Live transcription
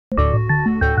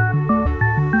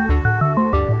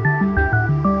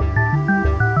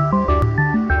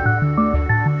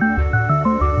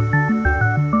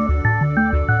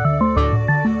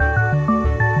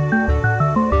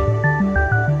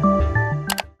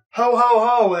Ho ho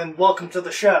ho and welcome to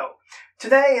the show.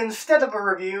 Today, instead of a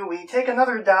review, we take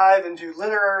another dive into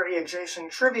literary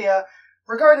adjacent trivia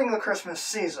regarding the Christmas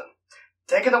season.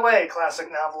 Take it away, Classic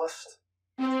Novelist.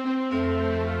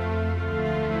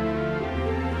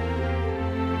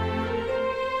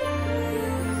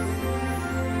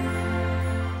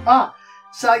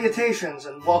 Salutations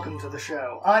and welcome to the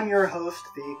show. I'm your host,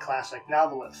 the Classic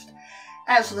Novelist.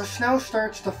 As the snow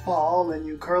starts to fall and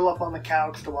you curl up on the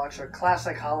couch to watch a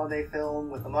classic holiday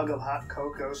film with a mug of hot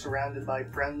cocoa surrounded by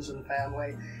friends and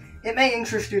family, it may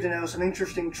interest you to know some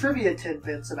interesting trivia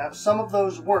tidbits about some of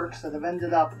those works that have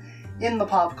ended up in the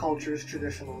pop culture's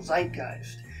traditional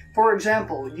zeitgeist. For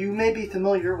example, you may be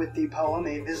familiar with the poem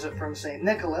A Visit from St.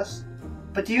 Nicholas,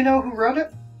 but do you know who wrote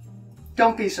it?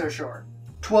 Don't be so sure.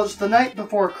 'Twas the night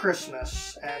before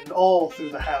Christmas, and all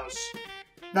through the house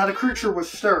not a creature was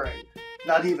stirring,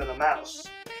 not even a mouse.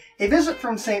 A Visit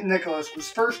from St. Nicholas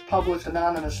was first published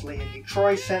anonymously in the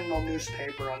Troy Sentinel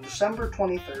newspaper on December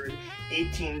 23,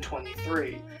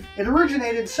 1823. It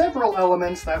originated several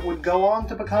elements that would go on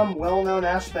to become well-known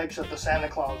aspects of the Santa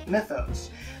Claus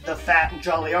mythos, the fat and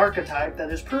jolly archetype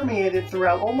that is permeated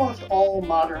throughout almost all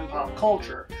modern pop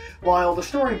culture, while the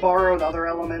story borrowed other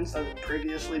elements that had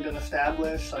previously been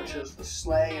established, such as the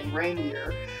sleigh and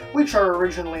reindeer, which are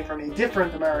originally from a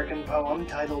different American poem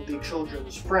titled The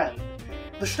Children's Friend.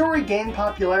 The story gained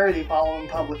popularity following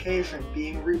publication,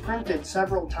 being reprinted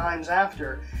several times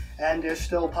after, and is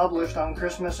still published on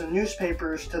Christmas in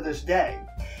newspapers to this day.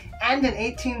 And in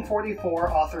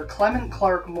 1844, author Clement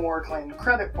Clark Moore claimed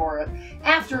credit for it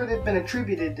after it had been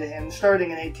attributed to him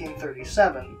starting in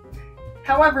 1837.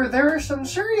 However, there are some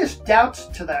serious doubts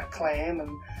to that claim, and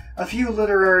a few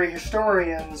literary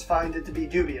historians find it to be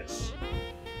dubious.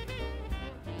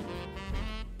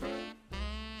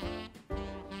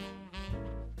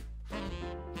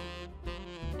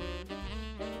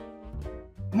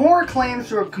 Moore claims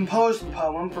to have composed the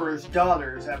poem for his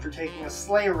daughters after taking a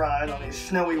sleigh ride on a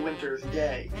snowy winter's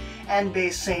day, and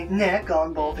based St. Nick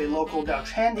on both a local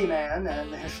Dutch handyman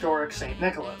and the historic St.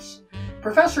 Nicholas.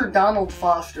 Professor Donald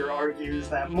Foster argues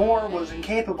that Moore was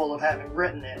incapable of having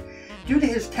written it, due to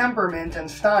his temperament and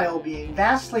style being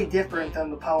vastly different than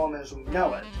the poem as we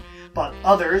know it. But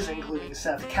others, including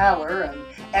Seth Kaller, an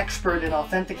expert in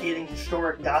authenticating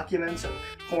historic documents and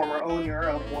former owner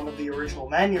of one of the original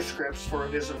manuscripts for A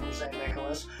Visit from St.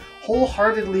 Nicholas,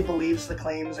 wholeheartedly believes the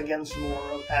claims against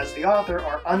Moore as the author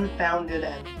are unfounded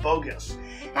and bogus,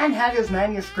 and had his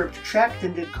manuscript checked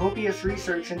and did copious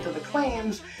research into the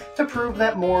claims to prove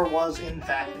that Moore was in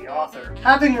fact the author.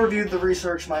 Having reviewed the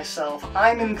research myself,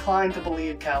 I'm inclined to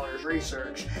believe Kaller's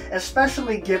research,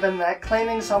 especially given that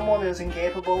claiming someone is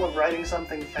incapable of writing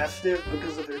something festive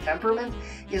because of their temperament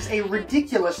is a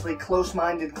ridiculously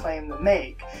close-minded claim to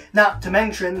make, not to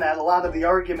mention that a lot of the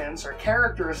arguments are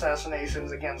character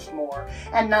assassinations against Moore,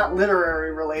 and not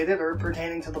literary related or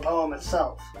pertaining to the poem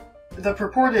itself. The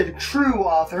purported true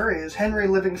author is Henry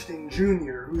Livingston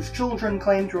Jr., whose children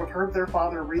claim to have heard their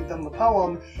father read them the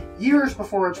poem years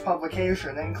before its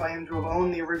publication and claim to have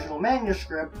owned the original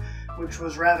manuscript, which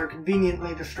was rather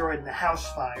conveniently destroyed in a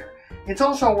house fire. It's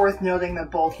also worth noting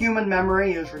that both human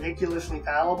memory is ridiculously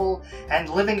fallible, and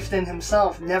Livingston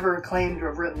himself never claimed to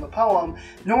have written the poem,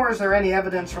 nor is there any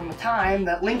evidence from the time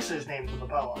that links his name to the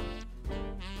poem.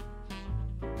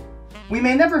 We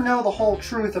may never know the whole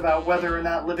truth about whether or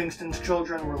not Livingston's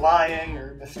children were lying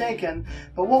or mistaken,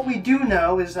 but what we do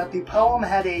know is that the poem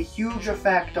had a huge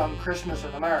effect on Christmas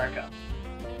in America.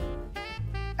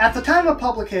 At the time of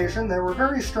publication, there were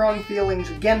very strong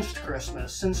feelings against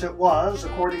Christmas, since it was,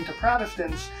 according to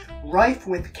Protestants, rife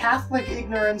with Catholic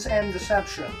ignorance and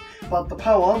deception. But the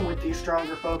poem, with the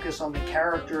stronger focus on the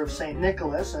character of St.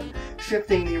 Nicholas and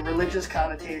shifting the religious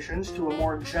connotations to a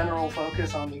more general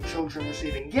focus on the children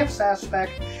receiving gifts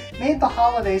aspect, made the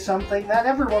holiday something that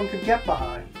everyone could get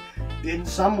behind. In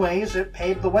some ways, it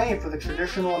paved the way for the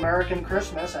traditional American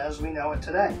Christmas as we know it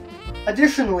today.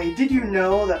 Additionally, did you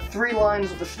know that 3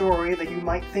 lines of the story that you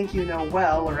might think you know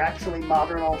well are actually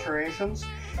modern alterations?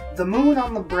 The moon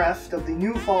on the breast of the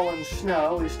new fallen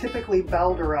snow is typically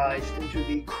bowdlerized into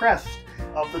the crest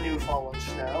of the new fallen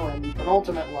snow, and the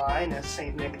penultimate line, as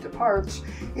St. Nick departs,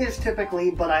 is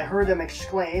typically, "But I heard him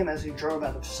exclaim as he drove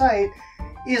out of sight,"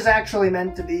 is actually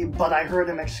meant to be, "But I heard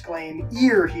him exclaim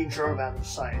ere he drove out of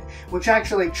sight," which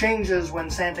actually changes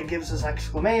when Santa gives his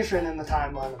exclamation in the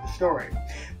timeline of the story.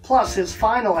 Plus, his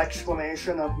final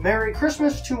exclamation of "Merry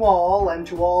Christmas to all, and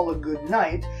to all a good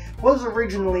night," was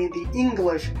originally the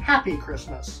English Happy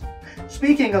Christmas.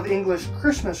 Speaking of English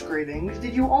Christmas greetings,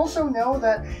 did you also know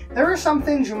that there are some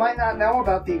things you might not know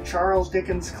about the Charles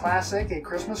Dickens classic A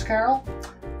Christmas Carol?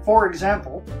 For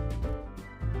example,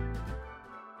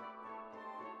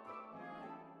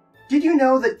 Did you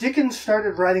know that Dickens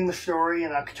started writing the story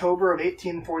in October of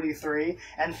 1843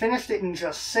 and finished it in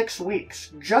just 6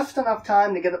 weeks, just enough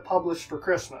time to get it published for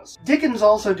Christmas? Dickens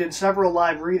also did several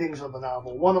live readings of the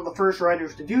novel, one of the first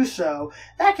writers to do so.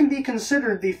 That can be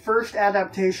considered the first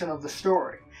adaptation of the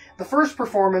story. The first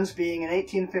performance being in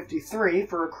 1853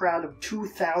 for a crowd of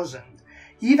 2,000.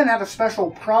 He even had a special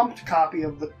prompt copy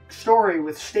of the story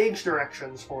with stage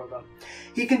directions for them.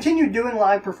 He continued doing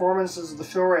live performances of the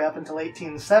story up until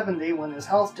 1870 when his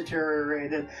health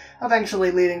deteriorated, eventually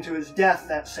leading to his death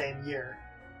that same year.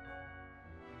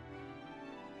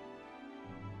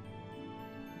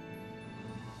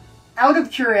 Out of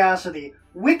curiosity,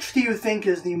 which do you think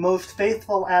is the most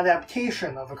faithful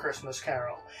adaptation of A Christmas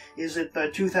Carol? Is it the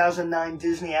 2009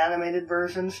 Disney animated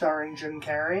version starring Jim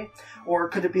Carrey? Or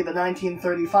could it be the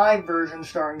 1935 version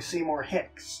starring Seymour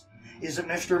Hicks? Is it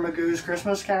Mr. Magoo's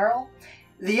Christmas Carol?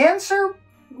 The answer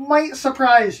might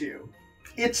surprise you.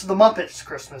 It's The Muppets'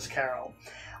 Christmas Carol.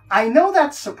 I know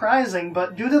that's surprising,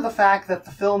 but due to the fact that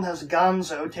the film has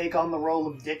Gonzo take on the role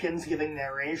of Dickens giving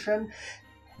narration,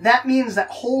 that means that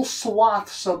whole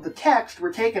swaths of the text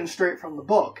were taken straight from the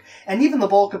book, and even the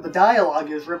bulk of the dialogue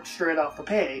is ripped straight off the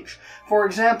page. For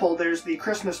example, there's the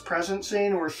Christmas present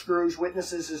scene where Scrooge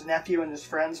witnesses his nephew and his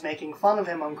friends making fun of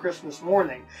him on Christmas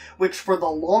morning, which for the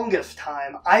longest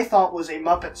time I thought was a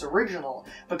Muppets original,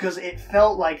 because it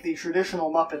felt like the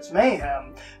traditional Muppets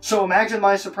Mayhem. So imagine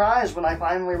my surprise when I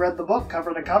finally read the book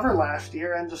cover to cover last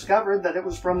year and discovered that it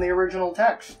was from the original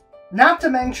text. Not to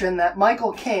mention that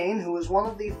Michael Caine, who was one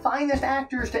of the finest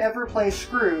actors to ever play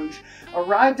Scrooge,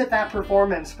 arrived at that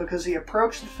performance because he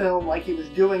approached the film like he was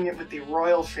doing it with the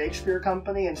Royal Shakespeare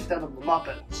Company instead of the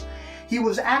Muppets. He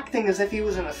was acting as if he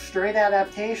was in a straight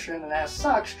adaptation, and as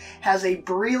such, has a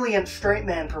brilliant straight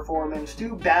man performance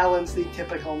to balance the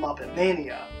typical Muppet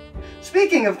mania.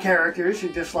 Speaking of characters who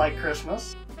dislike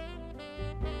Christmas,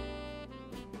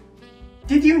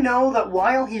 did you know that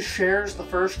while he shares the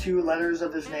first 2 letters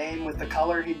of his name with the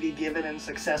color he'd be given in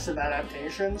successive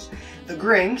adaptations, the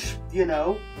Grinch, you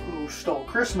know, who stole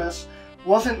Christmas,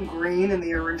 wasn't green in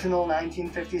the original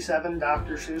 1957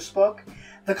 Dr. Seuss book?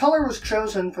 The color was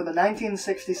chosen for the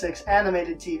 1966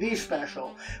 animated TV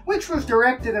special, which was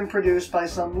directed and produced by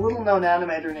some little-known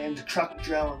animator named Chuck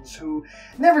Jones, who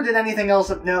never did anything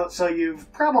else of note, so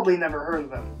you've probably never heard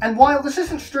of him. And while this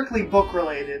isn't strictly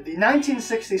book-related, the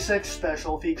 1966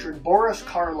 special featured Boris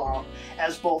Karloff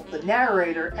as both the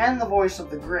narrator and the voice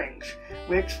of the Grinch,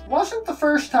 which wasn't the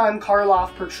first time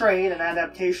Karloff portrayed an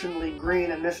adaptationally green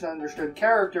and misunderstood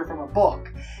character from a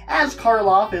book, as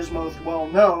Karloff is most well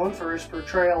known for his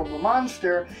portrayal of the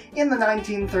monster in the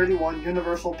 1931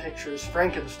 Universal Pictures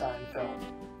Frankenstein film.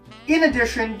 In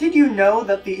addition, did you know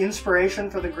that the inspiration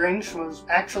for the Grinch was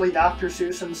actually Dr.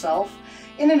 Seuss himself?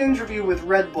 In an interview with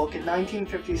Redbook in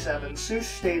 1957, Seuss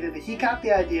stated that he got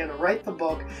the idea to write the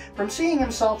book from seeing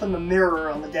himself in the mirror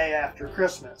on the day after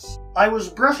Christmas. I was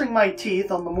brushing my teeth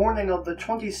on the morning of the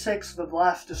 26th of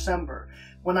last December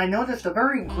when I noticed a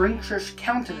very Grinchish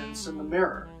countenance in the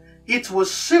mirror. It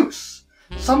was Seuss!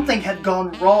 Something had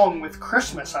gone wrong with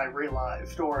Christmas, I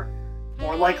realized, or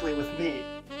more likely with me.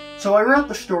 So I wrote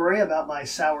the story about my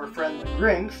sour friend the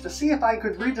Grinch to see if I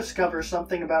could rediscover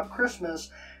something about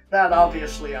Christmas that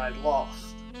obviously I'd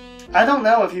lost. I don't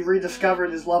know if he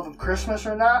rediscovered his love of Christmas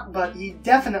or not, but he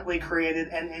definitely created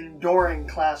an enduring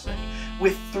classic,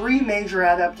 with 3 major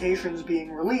adaptations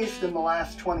being released in the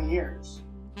last 20 years.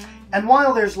 And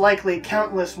while there's likely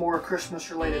countless more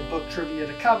Christmas-related book trivia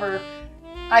to cover,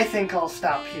 I think I'll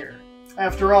stop here.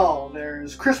 After all,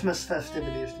 there's Christmas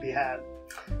festivities to be had.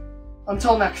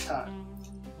 Until next time.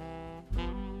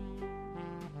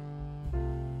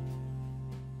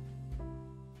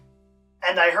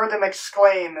 And I heard him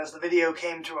exclaim as the video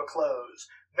came to a close,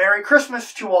 "Merry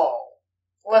Christmas to all.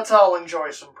 Let's all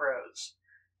enjoy some prose.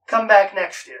 Come back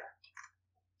next year.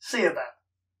 See you then."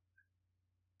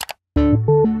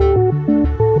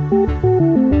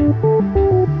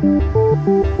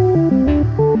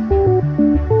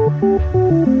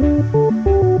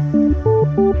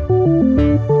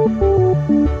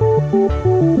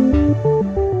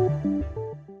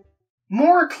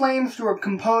 Moore claims to have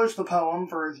composed the poem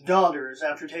for his daughters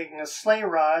after taking a sleigh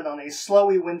ride on a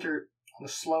snowy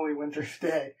winter's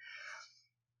day.